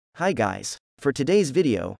Hi guys. For today's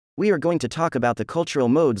video, we are going to talk about the cultural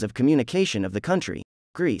modes of communication of the country,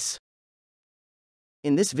 Greece.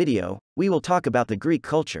 In this video, we will talk about the Greek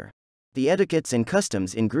culture, the etiquettes and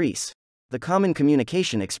customs in Greece, the common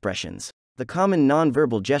communication expressions, the common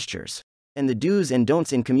non-verbal gestures, and the do's and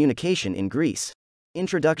don'ts in communication in Greece.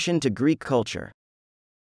 Introduction to Greek culture.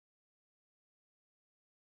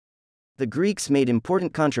 The Greeks made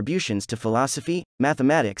important contributions to philosophy,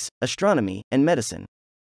 mathematics, astronomy, and medicine.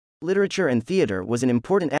 Literature and theater was an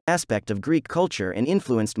important aspect of Greek culture and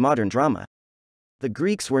influenced modern drama. The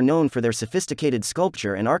Greeks were known for their sophisticated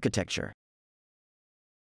sculpture and architecture.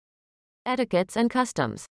 Etiquettes and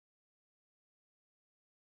customs.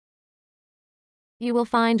 You will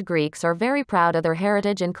find Greeks are very proud of their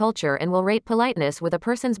heritage and culture and will rate politeness with a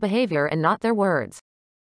person's behavior and not their words.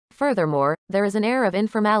 Furthermore, there is an air of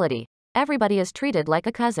informality. Everybody is treated like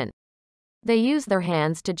a cousin. They use their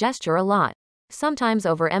hands to gesture a lot. Sometimes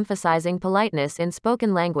overemphasizing politeness in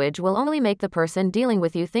spoken language will only make the person dealing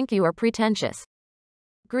with you think you are pretentious.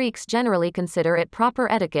 Greeks generally consider it proper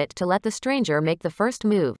etiquette to let the stranger make the first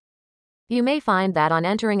move. You may find that on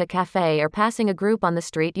entering a cafe or passing a group on the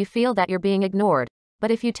street you feel that you're being ignored,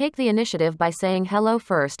 but if you take the initiative by saying hello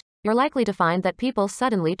first, you're likely to find that people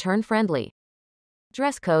suddenly turn friendly.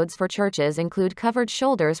 Dress codes for churches include covered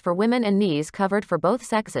shoulders for women and knees covered for both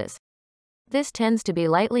sexes. This tends to be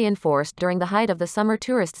lightly enforced during the height of the summer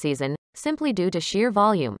tourist season, simply due to sheer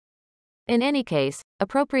volume. In any case,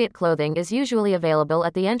 appropriate clothing is usually available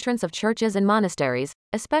at the entrance of churches and monasteries,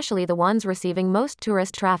 especially the ones receiving most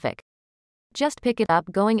tourist traffic. Just pick it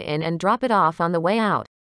up going in and drop it off on the way out.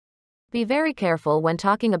 Be very careful when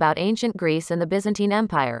talking about ancient Greece and the Byzantine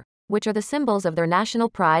Empire, which are the symbols of their national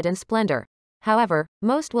pride and splendor. However,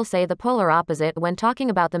 most will say the polar opposite when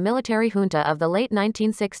talking about the military junta of the late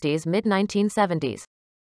 1960s, mid-1970s.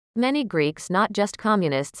 Many Greeks, not just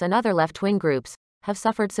communists and other left-wing groups, have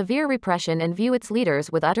suffered severe repression and view its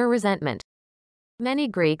leaders with utter resentment. Many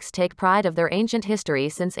Greeks take pride of their ancient history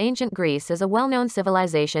since ancient Greece is a well-known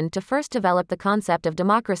civilization to first develop the concept of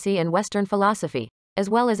democracy and Western philosophy,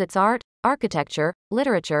 as well as its art, architecture,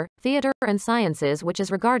 literature, theater, and sciences, which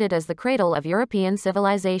is regarded as the cradle of European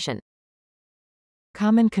civilization.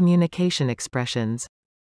 Common communication expressions.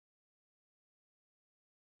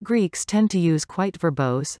 Greeks tend to use quite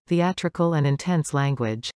verbose, theatrical and intense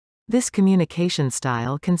language. This communication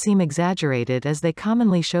style can seem exaggerated as they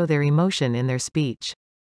commonly show their emotion in their speech.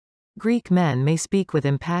 Greek men may speak with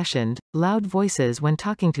impassioned, loud voices when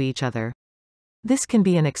talking to each other. This can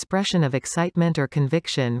be an expression of excitement or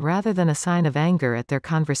conviction rather than a sign of anger at their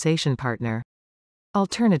conversation partner.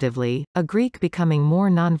 Alternatively, a Greek becoming more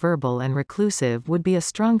nonverbal and reclusive would be a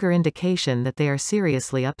stronger indication that they are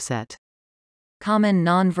seriously upset. Common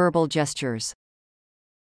nonverbal gestures.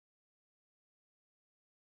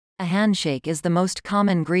 A handshake is the most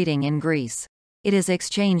common greeting in Greece. It is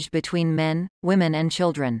exchanged between men, women and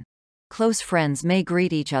children. Close friends may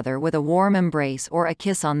greet each other with a warm embrace or a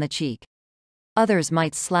kiss on the cheek. Others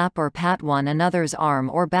might slap or pat one another's arm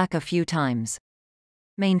or back a few times.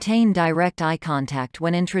 Maintain direct eye contact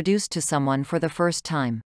when introduced to someone for the first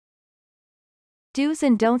time. Do's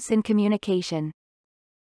and don'ts in communication.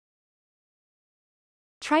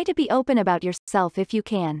 Try to be open about yourself if you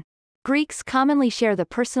can. Greeks commonly share the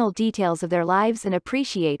personal details of their lives and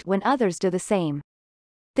appreciate when others do the same.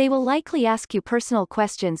 They will likely ask you personal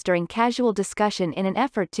questions during casual discussion in an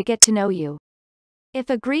effort to get to know you. If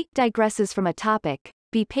a Greek digresses from a topic,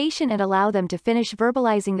 be patient and allow them to finish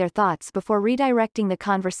verbalizing their thoughts before redirecting the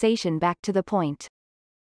conversation back to the point.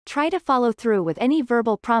 Try to follow through with any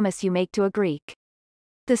verbal promise you make to a Greek.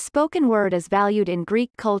 The spoken word is valued in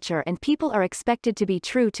Greek culture and people are expected to be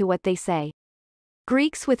true to what they say.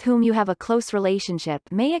 Greeks with whom you have a close relationship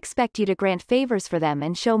may expect you to grant favors for them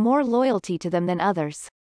and show more loyalty to them than others.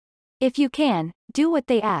 If you can, do what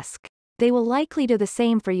they ask. They will likely do the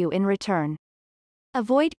same for you in return.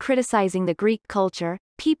 Avoid criticizing the Greek culture,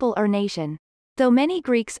 people or nation. Though many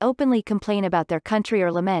Greeks openly complain about their country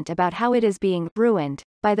or lament about how it is being ruined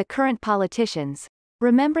by the current politicians,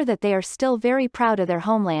 remember that they are still very proud of their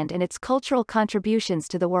homeland and its cultural contributions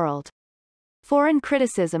to the world. Foreign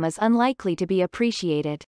criticism is unlikely to be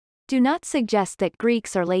appreciated. Do not suggest that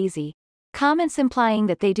Greeks are lazy. Comments implying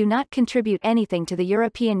that they do not contribute anything to the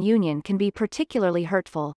European Union can be particularly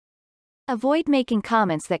hurtful. Avoid making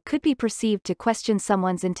comments that could be perceived to question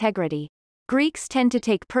someone's integrity. Greeks tend to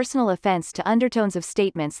take personal offense to undertones of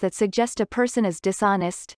statements that suggest a person is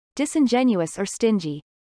dishonest, disingenuous or stingy.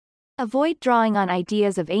 Avoid drawing on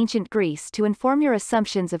ideas of ancient Greece to inform your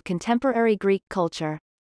assumptions of contemporary Greek culture.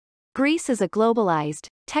 Greece is a globalized,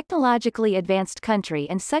 technologically advanced country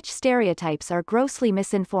and such stereotypes are grossly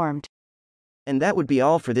misinformed. And that would be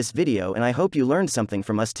all for this video, and I hope you learned something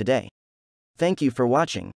from us today. Thank you for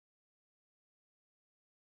watching.